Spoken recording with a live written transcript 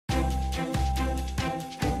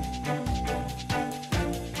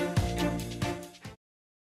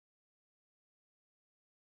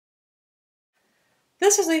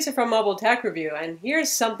This is Lisa from Mobile Tech Review, and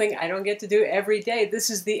here's something I don't get to do every day. This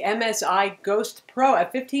is the MSI Ghost Pro, a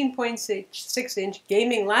 15.6-inch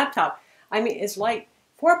gaming laptop. I mean, it's light,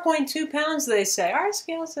 4.2 pounds, they say. Our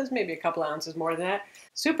scale says maybe a couple ounces more than that.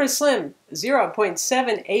 Super slim,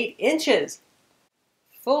 0.78 inches.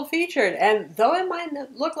 Full featured, and though it might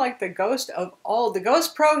not look like the Ghost of old, the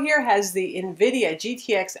Ghost Pro here has the NVIDIA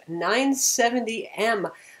GTX 970M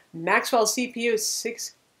Maxwell CPU,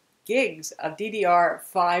 6 gigs of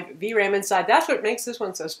DDR5 VRAM inside. That's what makes this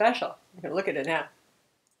one so special. You can look at it now.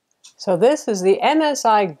 So this is the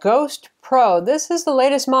MSI Ghost Pro. This is the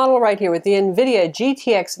latest model right here with the NVIDIA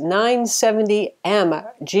GTX 970M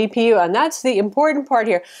GPU, and that's the important part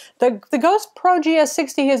here. The Ghost Pro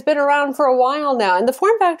GS60 has been around for a while now, and the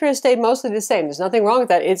form factor has stayed mostly the same. There's nothing wrong with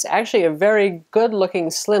that. It's actually a very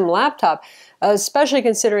good-looking slim laptop, especially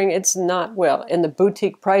considering it's not, well, in the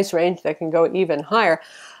boutique price range that can go even higher.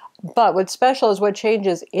 But what's special is what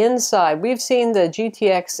changes inside. We've seen the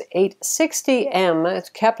GTX 860M,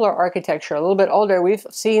 it's Kepler architecture, a little bit older. We've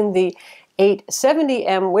seen the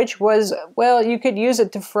 870M, which was, well, you could use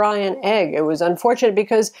it to fry an egg. It was unfortunate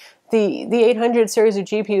because the 800 series of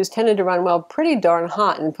GPUs tended to run, well, pretty darn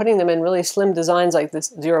hot, and putting them in really slim designs like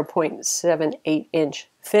this 0.78-inch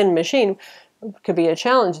thin machine could be a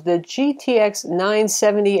challenge. The GTX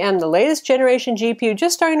 970M, the latest generation GPU,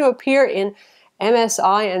 just starting to appear in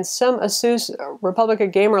MSI and some Asus Republica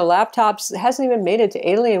Gamer laptops. It hasn't even made it to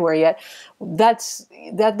Alienware yet. That's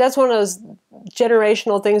one of those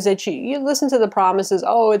generational things that you listen to the promises.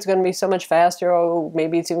 Oh, it's going to be so much faster. Oh,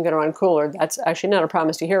 maybe it's even going to run cooler. That's actually not a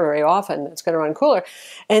promise you hear very often. It's going to run cooler.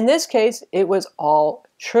 In this case, it was all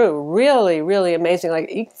true. Really, really amazing.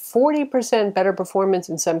 Like 40% better performance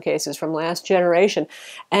in some cases from last generation.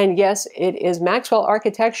 And yes, it is Maxwell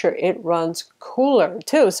architecture. It runs cooler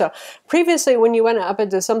too. So previously, when you went up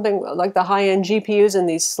into something like the high-end GPUs and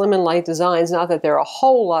these slim and light designs, not that there are a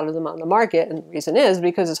whole lot of them on the market, and the reason is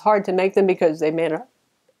because it's hard to make them because they made an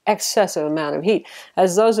excessive amount of heat.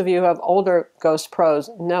 As those of you who have older Ghost Pros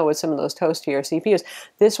know with some of those toastier CPUs,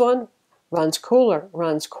 this one runs cooler,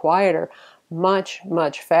 runs quieter, much,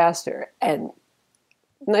 much faster. And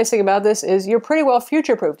the nice thing about this is you're pretty well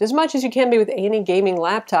future-proofed, as much as you can be with any gaming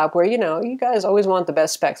laptop where, you know, you guys always want the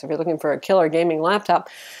best specs if you're looking for a killer gaming laptop.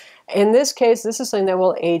 In this case, this is something that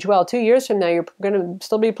will age well. 2 years from now, you're going to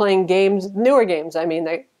still be playing games, newer games. I mean,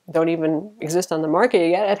 they don't even exist on the market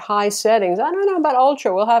yet at high settings. I don't know about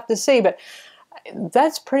Ultra. We'll have to see, but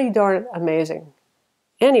that's pretty darn amazing.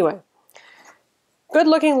 Anyway,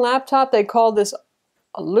 good-looking laptop. They call this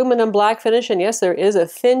aluminum black finish, and yes, there is a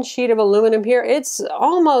thin sheet of aluminum here. It's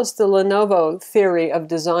almost the Lenovo theory of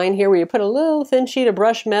design here, where you put a little thin sheet of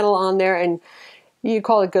brushed metal on there and you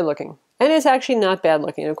call it good looking. And it's actually not bad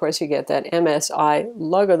looking. Of course, you get that MSI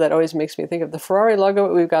logo that always makes me think of the Ferrari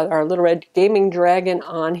logo. We've got our little red gaming dragon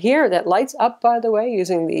on here that lights up, by the way,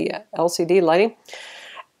 using the LCD lighting.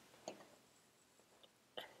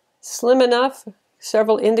 Slim enough.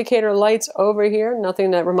 Several indicator lights over here,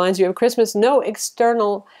 nothing that reminds you of Christmas. No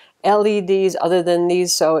external LEDs other than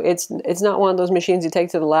these, so it's not one of those machines you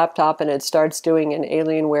take to the laptop and it starts doing an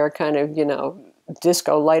Alienware kind of, you know,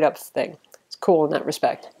 disco light up thing. It's cool in that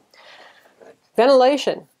respect.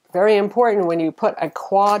 Ventilation, very important when you put a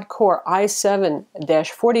quad-core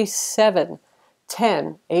i7-4710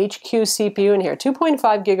 HQ CPU in here. 2.5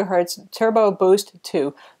 gigahertz turbo boost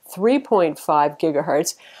to 3.5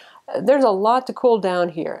 gigahertz. There's a lot to cool down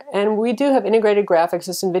here, and we do have integrated graphics.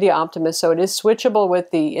 It's NVIDIA Optimus, so it is switchable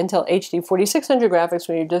with the Intel HD 4600 graphics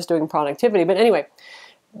when you're just doing productivity. But anyway,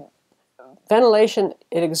 ventilation,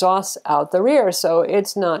 it exhausts out the rear, so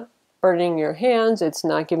it's not burning your hands, it's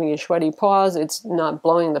not giving you sweaty paws, it's not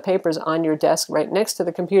blowing the papers on your desk right next to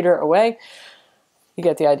the computer away. You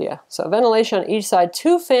get the idea. So ventilation on each side,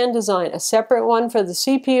 2-fan design, a separate one for the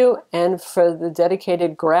CPU and for the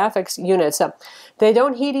dedicated graphics unit. So they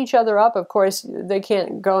don't heat each other up. Of course, they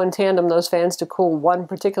can't go in tandem, those fans, to cool one,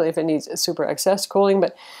 particularly if it needs super excess cooling.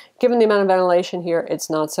 But given the amount of ventilation here, it's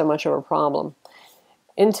not so much of a problem.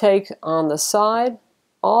 Intake on the side.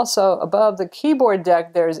 Also, above the keyboard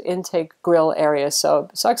deck, there's intake grill area. So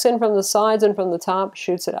it sucks in from the sides and from the top,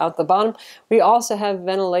 shoots it out the bottom. We also have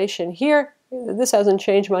ventilation here. This hasn't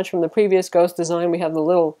changed much from the previous Ghost design. We have the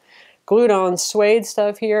little glued-on suede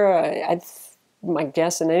stuff here. My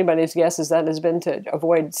guess, and anybody's guess, is that has been to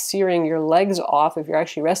avoid searing your legs off if you're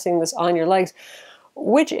actually resting this on your legs,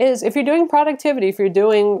 which is, if you're doing productivity, if you're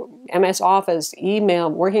doing MS Office,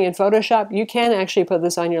 email, working in Photoshop, you can actually put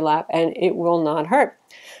this on your lap and it will not hurt.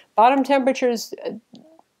 Bottom temperatures,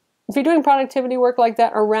 if you're doing productivity work like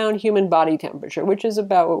that, around human body temperature, which is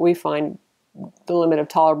about what we find the limit of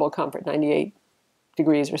tolerable comfort, 98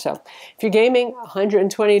 degrees or so. If you're gaming,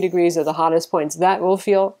 120 degrees are the hottest points. That will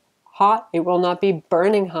feel hot. It will not be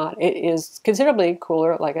burning hot. It is considerably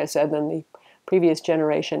cooler, like I said, than the previous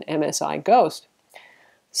generation MSI Ghost.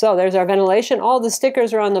 So there's our ventilation. All the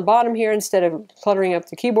stickers are on the bottom here instead of cluttering up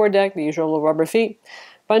the keyboard deck, the usual little rubber feet.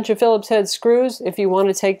 Bunch of Phillips head screws. If you want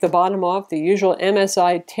to take the bottom off, the usual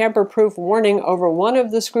MSI tamper-proof warning over one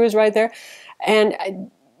of the screws right there. And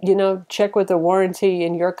you know, check with the warranty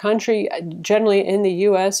in your country. Generally in the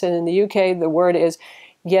US and in the UK, the word is,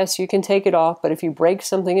 yes, you can take it off, but if you break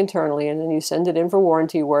something internally and then you send it in for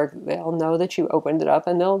warranty work, they'll know that you opened it up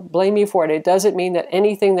and they'll blame you for it. It doesn't mean that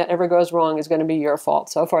anything that ever goes wrong is going to be your fault.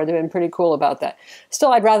 So far, they've been pretty cool about that.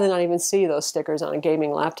 Still, I'd rather not even see those stickers on a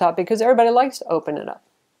gaming laptop because everybody likes to open it up.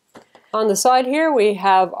 On the side here, we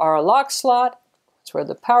have our lock slot. That's where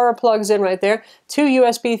the power plugs in right there. Two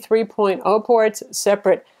USB 3.0 ports,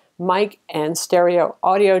 separate mic and stereo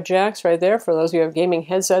audio jacks right there for those of you who have gaming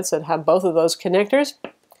headsets that have both of those connectors.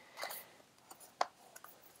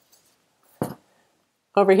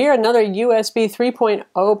 Over here, another USB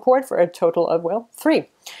 3.0 port for a total of, well, 3.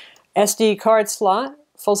 SD card slot,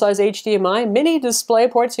 full-size HDMI, mini display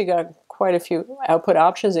ports. You got quite a few output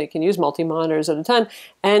options that you can use, multi-monitors at a time,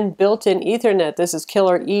 and built-in Ethernet. This is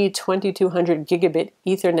killer E2200 gigabit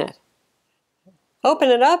Ethernet. Open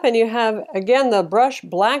it up and you have, again, the brushed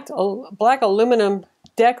black aluminum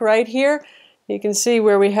deck right here. You can see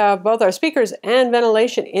where we have both our speakers and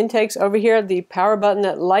ventilation intakes over here. The power button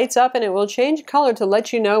that lights up and it will change color to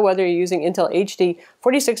let you know whether you're using Intel HD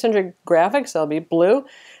 4600 graphics, that'll be blue.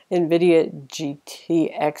 NVIDIA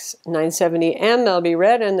GTX 970M, that'll be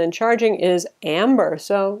red, and then charging is amber,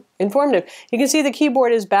 so informative. You can see the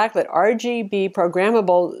keyboard is backlit, RGB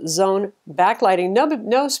programmable zone backlighting,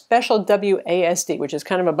 no special WASD, which is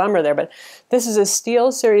kind of a bummer there, but this is a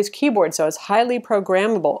Steel Series keyboard, so it's highly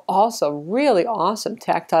programmable. Also, really awesome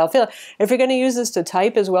tactile feel. If you're going to use this to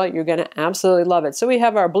type as well, you're going to absolutely love it. So we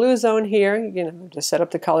have our blue zone here, you know, just set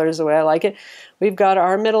up the colors the way I like it. We've got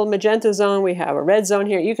our middle magenta zone, we have a red zone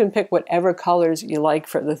here. You can pick whatever colors you like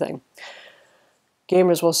for the thing.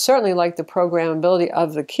 Gamers will certainly like the programmability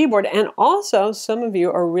of the keyboard, and also some of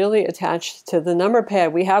you are really attached to the number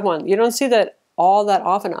pad. We have one. You don't see that all that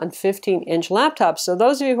often on 15-inch laptops, so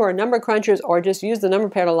those of you who are number crunchers or just use the number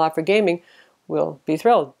pad a lot for gaming will be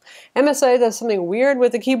thrilled. MSI does something weird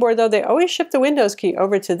with the keyboard though. They always ship the Windows key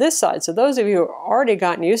over to this side, so those of you who have already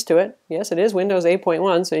gotten used to it, yes, it is Windows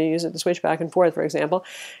 8.1, so you use it to switch back and forth, for example.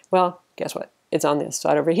 Well, guess what? It's on this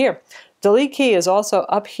side over here. Delete key is also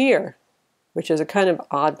up here, which is a kind of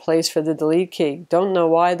odd place for the delete key. Don't know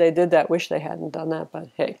why they did that. Wish they hadn't done that, but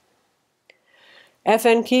hey.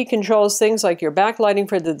 FN key controls things like your backlighting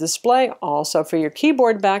for the display, also for your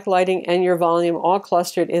keyboard backlighting and your volume, all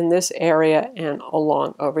clustered in this area and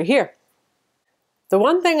along over here. The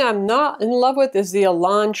one thing I'm not in love with is the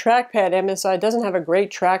Elan trackpad. MSI doesn't have a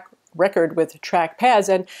great track record with trackpads,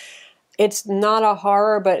 and it's not a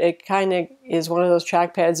horror, but it kind of is one of those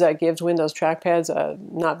trackpads that gives Windows trackpads a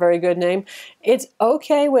not very good name. It's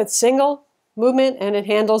okay with single movement, and it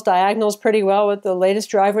handles diagonals pretty well with the latest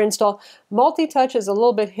driver install. Multi-touch is a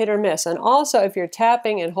little bit hit or miss, and also if you're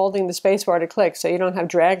tapping and holding the spacebar to click, so you don't have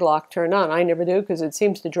drag lock turned on. I never do because it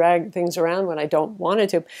seems to drag things around when I don't want it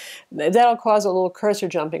to. That'll cause a little cursor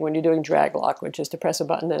jumping when you're doing drag lock, which is to press a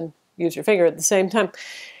button and use your finger at the same time.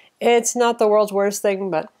 It's not the world's worst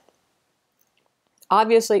thing, but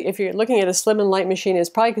obviously, if you're looking at a slim and light machine, it's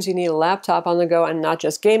probably because you need a laptop on the go and not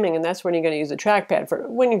just gaming, and that's when you're going to use a trackpad. For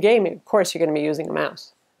when you're gaming, of course, you're going to be using a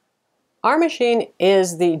mouse. Our machine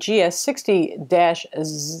is the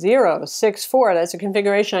GS60-064. That's a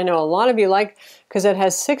configuration I know a lot of you like because it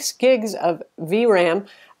has 6 gigs of VRAM.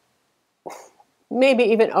 Maybe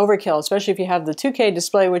even overkill, especially if you have the 2K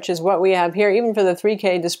display, which is what we have here, even for the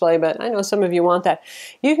 3K display, but I know some of you want that.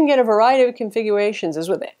 You can get a variety of configurations. As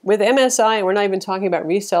with MSI, and we're not even talking about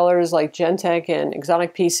resellers like Gentek and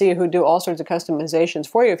Exotic PC who do all sorts of customizations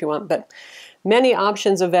for you if you want, but many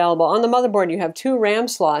options available. On the motherboard, you have 2 RAM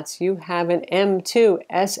slots. You have an M2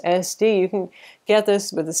 SSD. You can get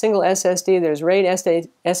this with a single SSD. There's RAID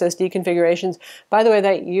SSD configurations. By the way,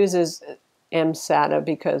 that uses MSATA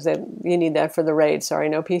because you need that for the RAID. Sorry,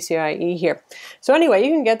 no PCIe here. So anyway,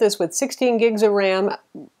 you can get this with 16 gigs of RAM,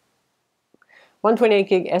 128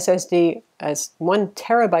 gig SSD, as 1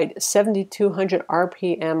 terabyte 7200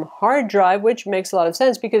 RPM hard drive, which makes a lot of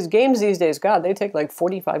sense because games these days, God, they take like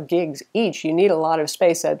 45 gigs each. You need a lot of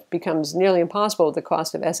space. That becomes nearly impossible with the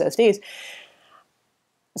cost of SSDs.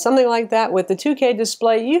 something like that with the 2K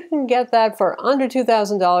display, you can get that for under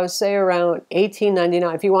 $2,000, say around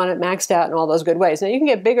 $1,899 if you want it maxed out in all those good ways. Now you can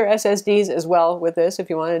get bigger SSDs as well with this if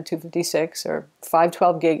you wanted 256 or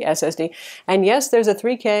 512 gig SSD. And yes, there's a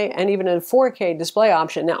 3K and even a 4K display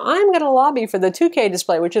option. Now I'm going to lobby for the 2K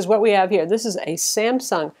display, which is what we have here. This is a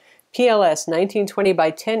Samsung PLS 1920 by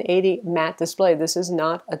 1080 matte display. This is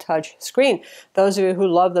not a touch screen. Those of you who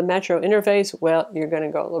love the Metro interface, well, you're going to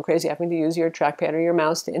go a little crazy having to use your trackpad or your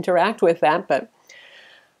mouse to interact with that, but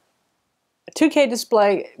a 2K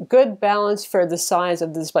display, good balance for the size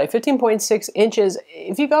of the display. 15.6 inches.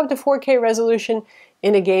 If you go up to 4K resolution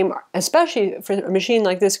in a game, especially for a machine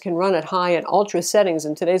like this, can run at high and ultra settings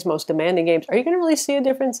in today's most demanding games, are you going to really see a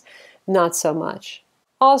difference? Not so much.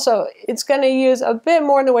 Also, it's going to use a bit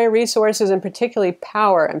more in the way of resources and particularly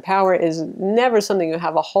power. And power is never something you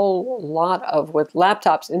have a whole lot of with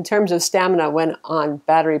laptops in terms of stamina when on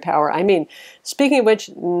battery power. I mean, speaking of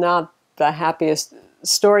which, not the happiest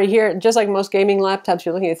story here. Just like most gaming laptops,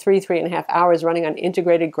 you're looking at 3.5 hours running on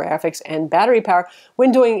integrated graphics and battery power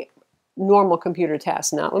when doing normal computer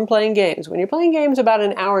tasks, not when playing games. When you're playing games, about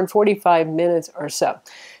an hour and 45 minutes or so.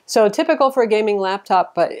 So typical for a gaming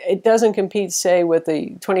laptop, but it doesn't compete, say, with the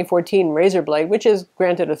 2014 Razer Blade, which is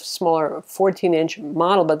granted a smaller 14-inch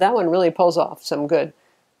model, but that one really pulls off some good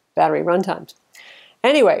battery run times.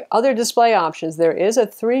 Anyway, other display options. There is a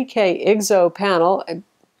 3K IGZO panel, and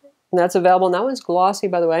that's available. And that one's glossy,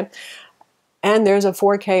 by the way. And there's a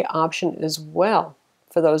 4K option as well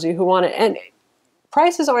for those of you who want it. And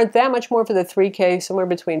prices aren't that much more for the 3K, somewhere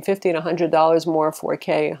between $50 and $100 more,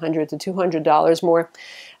 4K, $100 to $200 more.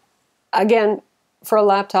 Again, for a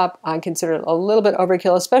laptop, I consider it a little bit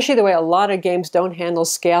overkill, especially the way a lot of games don't handle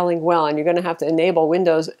scaling well, and you're going to have to enable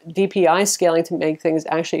Windows DPI scaling to make things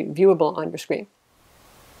actually viewable on your screen.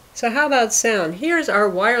 So how about sound? Here's our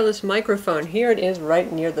wireless microphone. Here it is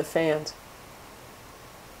right near the fans.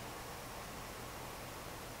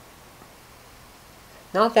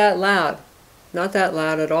 Not that loud. Not that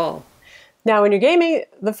loud at all. Now, when you're gaming,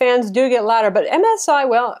 the fans do get louder, but MSI,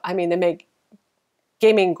 well, I mean, they make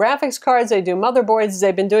gaming graphics cards, they do motherboards,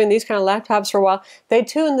 they've been doing these kind of laptops for a while. They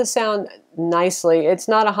tune the sound nicely. It's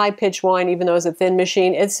not a high-pitched whine, even though it's a thin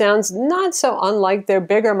machine. It sounds not so unlike their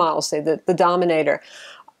bigger models, say the Dominator.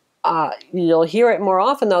 You'll hear it more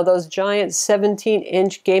often, though, those giant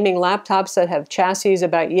 17-inch gaming laptops that have chassis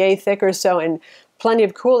about yay thick or so and plenty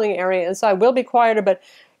of cooling area inside will be quieter, but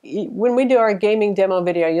when we do our gaming demo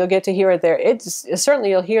video, you'll get to hear it there. It's certainly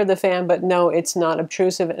you'll hear the fan, but no, it's not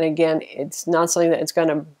obtrusive. And again, it's not something that it's going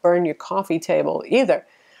to burn your coffee table either.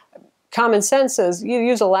 Common sense says you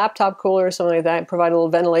use a laptop cooler or something like that, provide a little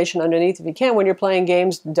ventilation underneath if you can. When you're playing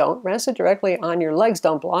games, don't rest it directly on your legs.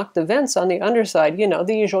 Don't block the vents on the underside. You know,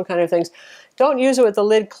 the usual kind of things. Don't use it with the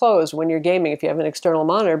lid closed when you're gaming if you have an external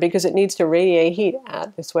monitor, because it needs to radiate heat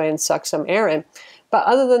out this way and suck some air in. But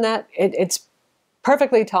other than that, it's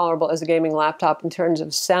perfectly tolerable as a gaming laptop in terms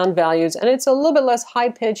of sound values, and it's a little bit less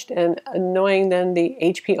high-pitched and annoying than the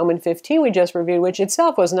HP Omen 15 we just reviewed, which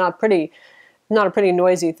itself was not a pretty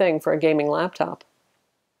noisy thing for a gaming laptop.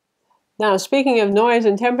 Now, speaking of noise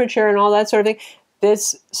and temperature and all that sort of thing,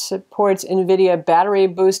 this supports NVIDIA battery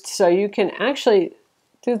boost, so you can actually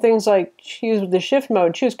do things like choose the shift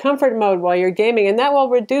mode, choose comfort mode while you're gaming, and that will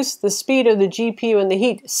reduce the speed of the GPU and the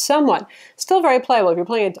heat somewhat. Still very playable. If you're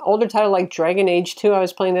playing an older title like Dragon Age 2, I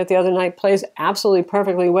was playing that the other night, plays absolutely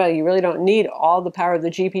perfectly well. You really don't need all the power of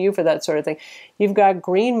the GPU for that sort of thing. You've got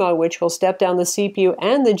green mode, which will step down the CPU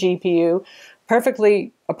and the GPU.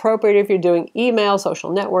 Perfectly appropriate if you're doing email,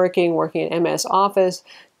 social networking, working in MS Office,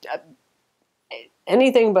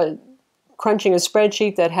 anything but crunching a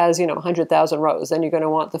spreadsheet that has, 100,000 rows. Then you're going to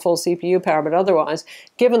want the full CPU power. But otherwise,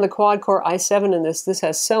 given the quad-core i7 in this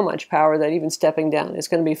has so much power that even stepping down is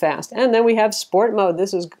going to be fast. And then we have sport mode.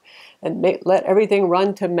 This is let everything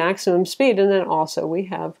run to maximum speed. And then also we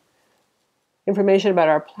have information about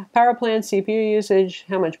our power plan, CPU usage,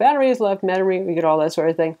 how much battery is left, memory. We get all that sort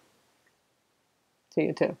of thing. See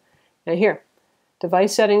you too. Now here,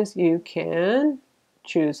 device settings, you can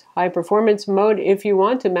choose high performance mode if you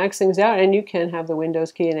want to max things out, and you can have the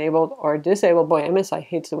Windows key enabled or disabled. Boy, MSI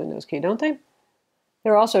hates the Windows key, don't they?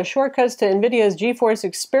 There are also shortcuts to NVIDIA's GeForce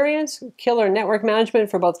Experience, killer network management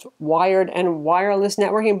for both wired and wireless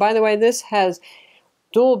networking. By the way, this has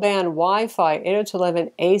dual band Wi-Fi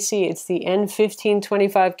 802.11 AC. It's the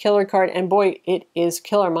N1525 killer card, and boy, it is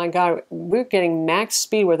killer. My God, we're getting max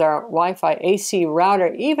speed with our Wi-Fi AC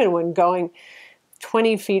router, even when going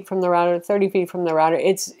 20 feet from the router, 30 feet from the router.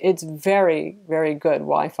 It's very, very good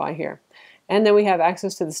Wi-Fi here. And then we have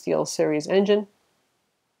access to the SteelSeries engine.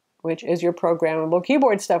 which is your programmable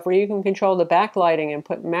keyboard stuff where you can control the backlighting and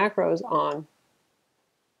put macros on.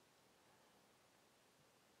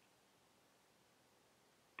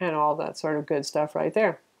 And all that sort of good stuff right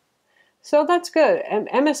there. So that's good. And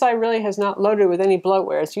MSI really has not loaded with any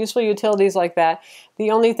bloatware. It's useful utilities like that.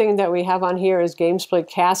 The only thing that we have on here is GameSplit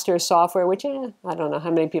Caster software, which I don't know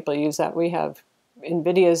how many people use that. We have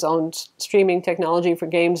NVIDIA's own streaming technology for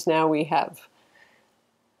games now. We have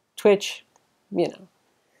Twitch, you know.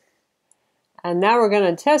 And now we're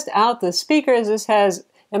going to test out the speakers. This has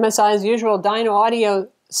MSI's usual Dyno Audio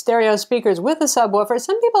stereo speakers with a subwoofer.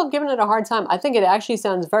 Some people have given it a hard time. I think it actually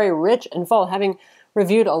sounds very rich and full, having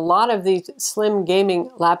reviewed a lot of these slim gaming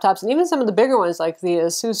laptops, and even some of the bigger ones like the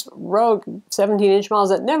Asus ROG 17-inch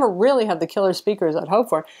models that never really have the killer speakers I'd hope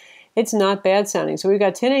for. It's not bad sounding. So we've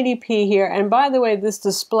got 1080p here, and by the way, this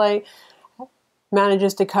display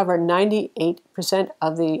manages to cover 98%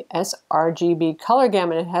 of the sRGB color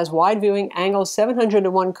gamut. It has wide viewing angles,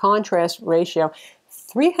 700:1 contrast ratio,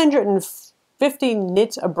 350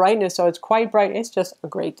 nits of brightness, so it's quite bright. It's just a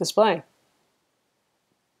great display.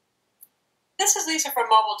 This is Lisa from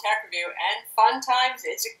Mobile Tech Review, and fun times.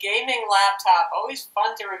 It's a gaming laptop. Always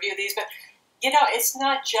fun to review these, but you know, it's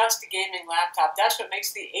not just a gaming laptop. That's what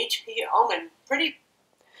makes the HP Omen pretty.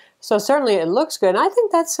 So certainly it looks good. I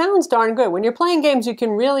think that sounds darn good. When you're playing games, you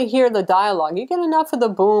can really hear the dialogue. You get enough of the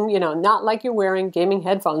boom, you know, not like you're wearing gaming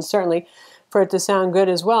headphones, certainly, for it to sound good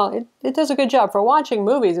as well. It does a good job. For watching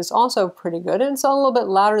movies, it's also pretty good, and it's a little bit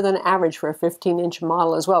louder than average for a 15-inch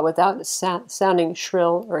model as well, without sounding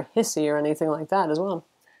shrill or hissy or anything like that as well.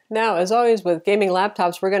 Now, as always with gaming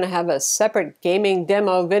laptops, we're going to have a separate gaming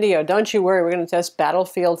demo video. Don't you worry, we're going to test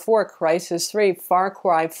Battlefield 4, Crysis 3, Far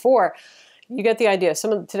Cry 4. You get the idea.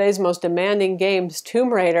 Some of today's most demanding games,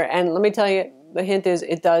 Tomb Raider, and let me tell you, the hint is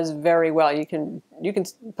it does very well. You can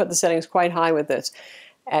put the settings quite high with this,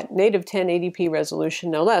 at native 1080p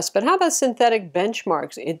resolution, no less. But how about synthetic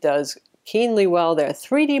benchmarks? It does keenly well there.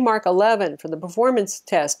 3D Mark 11 for the performance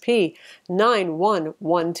test, P9112,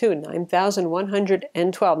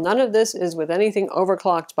 9112. None of this is with anything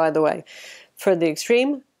overclocked, by the way. For the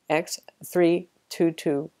extreme,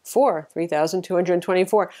 X3224,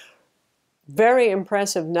 3224. Very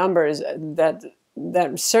impressive numbers that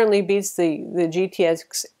certainly beats the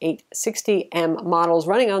GTX 970M models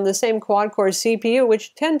running on the same quad-core CPU,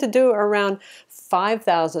 which tend to do around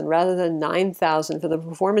 5,000 rather than 9,000 for the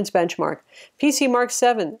performance benchmark. PC Mark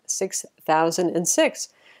 7, 6,006.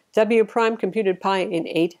 W Prime computed Pi in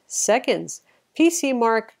 8 seconds. PC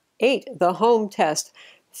Mark 8, the home test,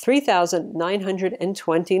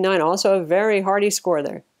 3,929. Also a very hearty score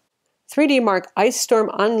there. 3D Mark Ice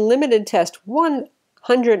Storm Unlimited test,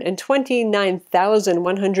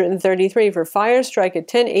 129,133 for Firestrike at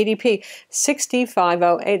 1080p,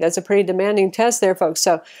 6508. That's a pretty demanding test there, folks.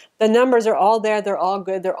 So the numbers are all there. They're all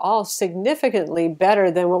good. They're all significantly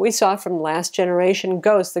better than what we saw from last generation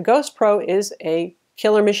Ghost. The Ghost Pro is a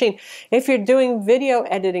killer machine. If you're doing video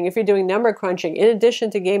editing, if you're doing number crunching, in addition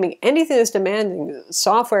to gaming, anything that's demanding,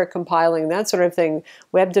 software compiling, that sort of thing,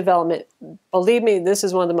 web development, believe me, this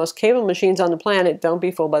is one of the most capable machines on the planet. Don't be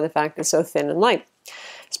fooled by the fact it's so thin and light.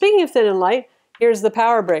 Speaking of thin and light, here's the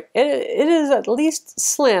power brick. It is at least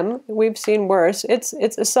slim. We've seen worse. It's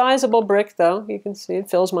a sizable brick, though. You can see it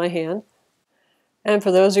fills my hand. And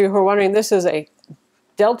for those of you who are wondering, this is a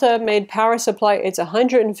Delta-made power supply. It's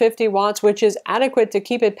 150 watts, which is adequate to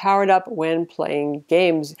keep it powered up when playing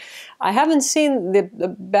games. I haven't seen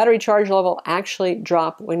the battery charge level actually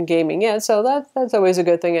drop when gaming yet, so that's always a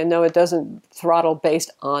good thing. And no, it doesn't throttle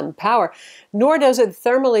based on power, nor does it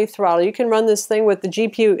thermally throttle. You can run this thing with the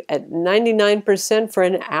GPU at 99% for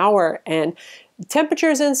an hour, and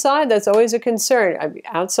temperatures inside, that's always a concern.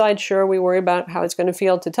 Outside, sure, we worry about how it's going to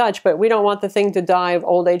feel to touch, but we don't want the thing to die of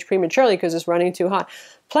old age prematurely because it's running too hot.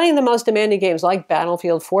 Playing the most demanding games like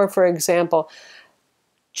Battlefield 4, for example,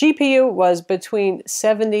 GPU was between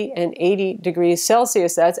 70 and 80 degrees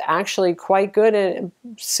Celsius. That's actually quite good and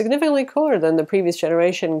significantly cooler than the previous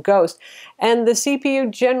generation Ghost. And the CPU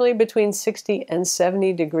generally between 60 and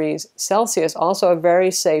 70 degrees Celsius, also a very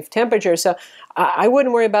safe temperature. So I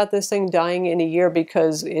wouldn't worry about this thing dying in a year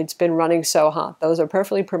because it's been running so hot. Those are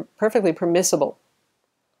perfectly permissible.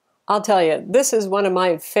 I'll tell you, this is one of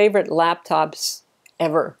my favorite laptops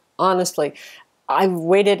ever, honestly. I've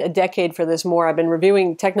waited a decade for this more. I've been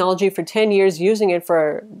reviewing technology for 10 years, using it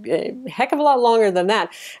for a heck of a lot longer than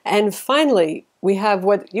that. And finally, we have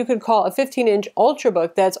what you could call a 15-inch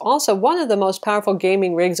Ultrabook that's also one of the most powerful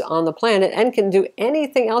gaming rigs on the planet and can do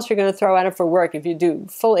anything else you're going to throw at it for work. If you do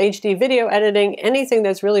full HD video editing, anything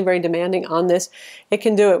that's really very demanding on this, it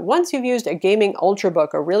can do it. Once you've used a gaming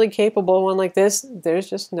Ultrabook, a really capable one like this, there's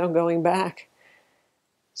just no going back.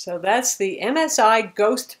 So that's the MSI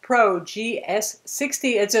Ghost Pro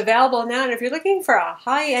GS60. It's available now, and if you're looking for a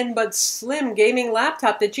high-end but slim gaming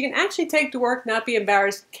laptop that you can actually take to work, not be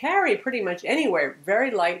embarrassed, carry pretty much anywhere,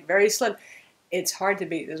 very light, very slim, it's hard to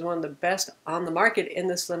beat. It's one of the best on the market in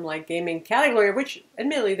the slim light gaming category, which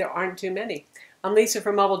admittedly there aren't too many. I'm Lisa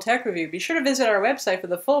from Mobile Tech Review. Be sure to visit our website for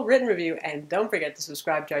the full written review, and don't forget to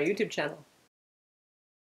subscribe to our YouTube channel.